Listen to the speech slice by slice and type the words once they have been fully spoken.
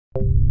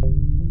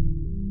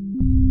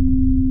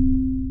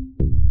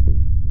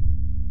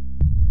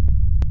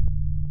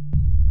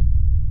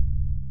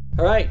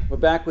All right, we're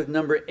back with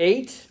number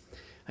 8.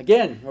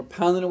 Again, we're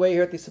pounding away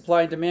here at the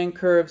supply and demand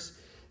curves.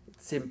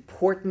 It's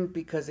important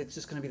because it's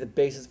just going to be the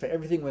basis for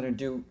everything we're going to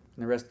do in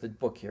the rest of the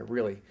book here,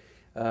 really.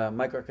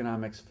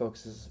 Microeconomics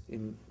focuses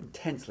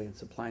intensely on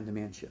supply and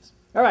demand shifts.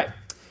 All right,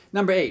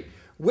 number 8.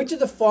 Which of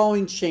the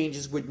following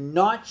changes would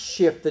not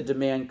shift the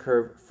demand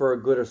curve for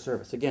a good or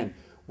service? Again,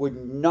 would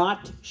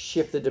not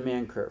shift the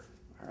demand curve.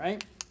 All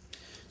right?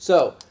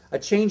 So, a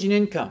change in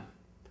income.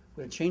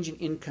 Would a change in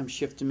income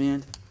shift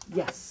demand?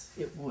 Yes,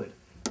 it would.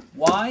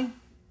 Why?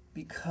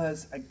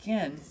 Because,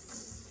 again,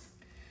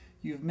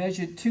 you've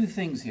measured two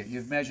things here.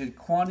 You've measured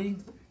quantity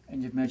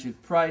and you've measured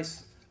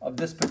price of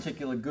this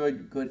particular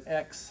good, good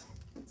X.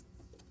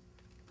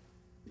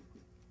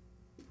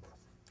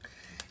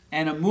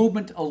 And a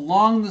movement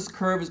along this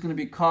curve is going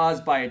to be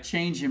caused by a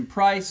change in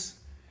price.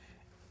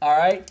 All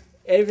right?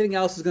 Everything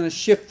else is going to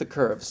shift the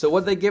curve. So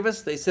what did they give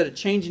us? They said a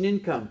change in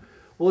income.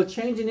 Well, a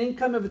change in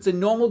income, if it's a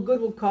normal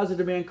good, will cause the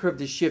demand curve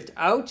to shift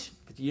out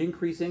if you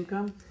increase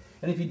income.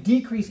 And if you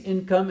decrease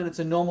income and it's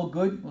a normal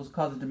good, it will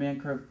cause the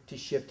demand curve to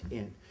shift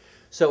in.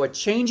 So a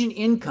change in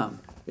income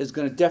is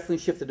going to definitely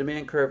shift the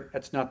demand curve.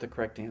 That's not the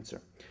correct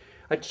answer.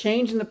 A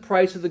change in the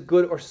price of the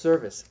good or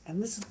service.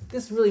 And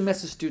this really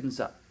messes students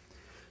up.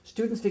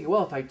 Students figure,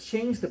 well, if I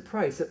change the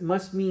price, it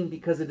must mean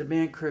because the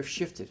demand curve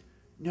shifted.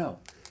 No.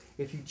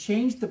 If you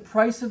change the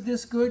price of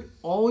this good,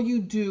 all you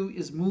do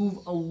is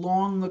move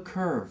along the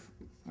curve.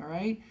 All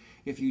right?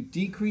 If you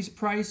decrease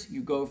price,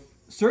 you go,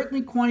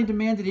 certainly quantity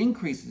demanded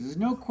increases. There's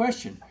no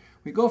question.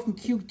 We go from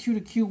Q2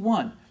 to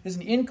Q1. There's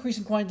an increase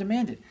in quantity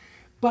demanded.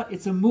 But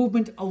it's a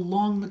movement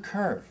along the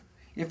curve.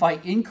 If I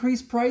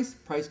increase price,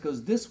 price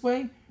goes this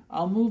way,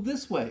 I'll move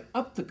this way,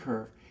 up the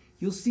curve.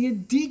 You'll see a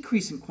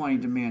decrease in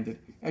quantity demanded,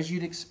 as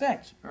you'd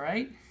expect, all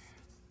right?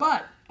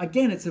 But,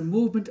 again, it's a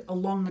movement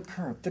along the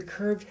curve. The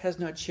curve has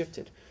not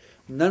shifted.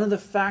 None of the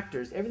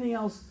factors, everything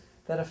else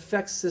that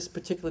affects this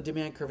particular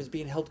demand curve is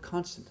being held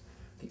constant.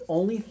 The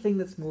only thing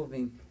that's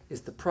moving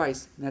is the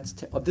price, and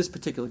that's of this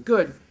particular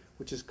good,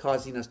 which is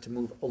causing us to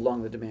move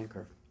along the demand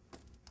curve.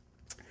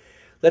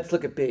 Let's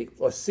look at B,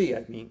 or C,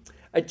 I mean.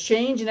 A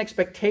change in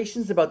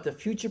expectations about the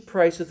future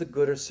price of the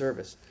good or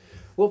service.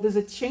 Well, if there's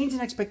a change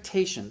in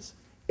expectations,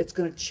 it's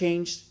going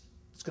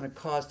to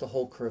cause the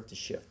whole curve to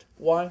shift.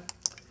 Why? All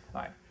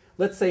right.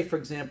 Let's say, for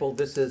example,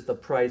 this is the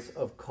price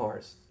of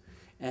cars.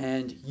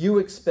 And you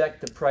expect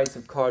the price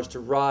of cars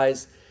to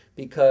rise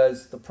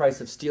because the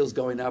price of steel is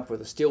going up or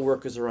the steel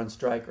workers are on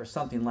strike or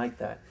something like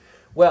that.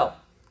 Well,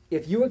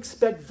 if you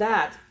expect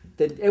that,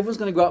 then everyone's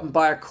going to go out and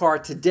buy a car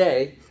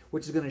today,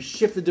 which is going to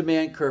shift the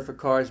demand curve for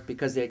cars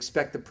because they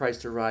expect the price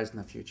to rise in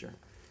the future.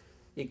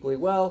 Equally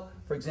well,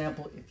 for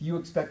example, if you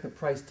expect the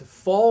price to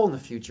fall in the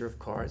future of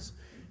cars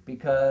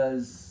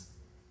because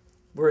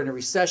we're in a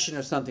recession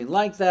or something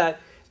like that,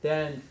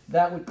 then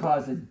that would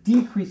cause a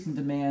decrease in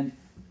demand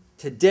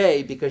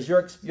today because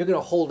you're going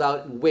to hold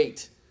out and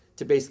wait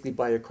to basically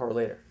buy your car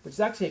later, which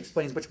actually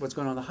explains much of what's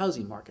going on in the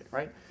housing market,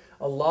 right?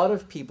 A lot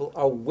of people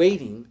are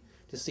waiting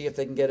to see if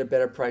they can get a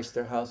better price for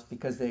their house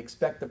because they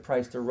expect the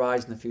price to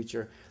rise in the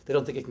future. They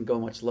don't think it can go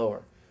much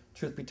lower.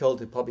 Truth be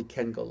told, it probably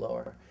can go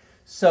lower.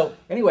 So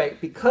anyway,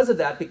 because of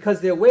that,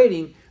 because they're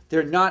waiting,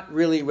 they're not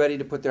really ready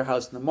to put their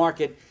house in the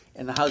market,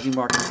 and the housing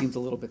market seems a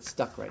little bit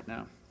stuck right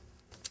now.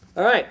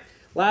 All right,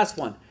 last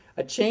one.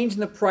 A change in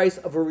the price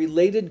of a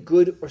related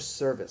good or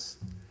service.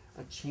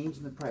 A change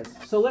in the price.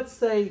 So let's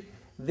say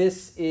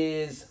this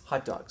is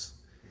hot dogs,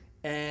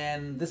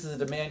 and this is a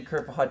demand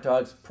curve for hot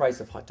dogs, price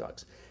of hot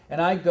dogs.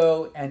 And I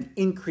go and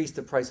increase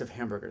the price of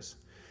hamburgers.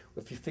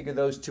 If you figure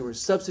those two are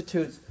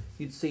substitutes,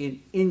 you'd see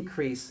an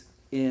increase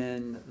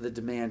in the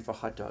demand for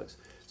hot dogs.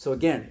 So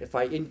again, if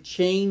I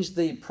change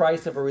the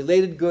price of a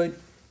related good,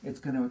 it's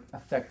going to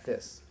affect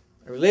this.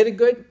 A related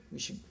good,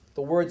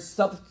 the words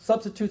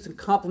substitutes and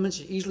complements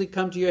should easily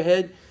come to your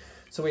head.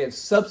 So we have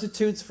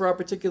substitutes for our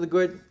particular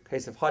good. In the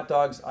case of hot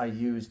dogs, I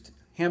used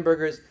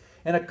hamburgers.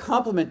 And a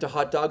complement to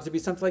hot dogs would be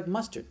something like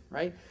mustard,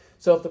 right?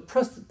 So if the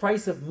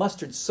price of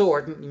mustard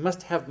soared, and you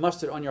must have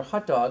mustard on your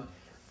hot dog,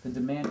 the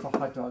demand for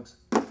hot dogs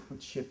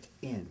would shift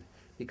in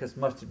because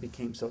mustard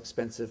became so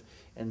expensive.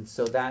 And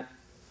so that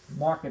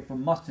market for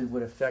mustard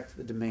would affect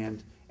the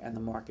demand and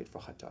the market for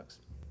hot dogs.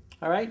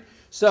 All right?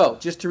 So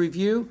just to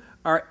review,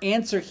 our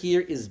answer here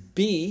is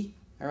B,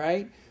 all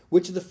right?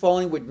 Which of the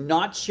following would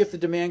not shift the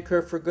demand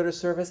curve for a good or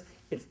service?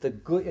 It's the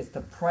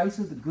price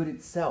of the good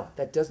itself.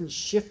 That doesn't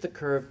shift the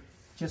curve,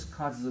 just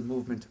causes a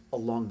movement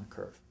along the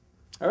curve.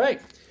 All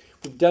right,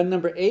 we've done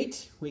number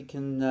 8. We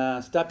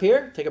can stop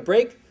here, take a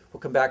break.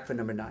 We'll come back for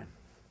number 9.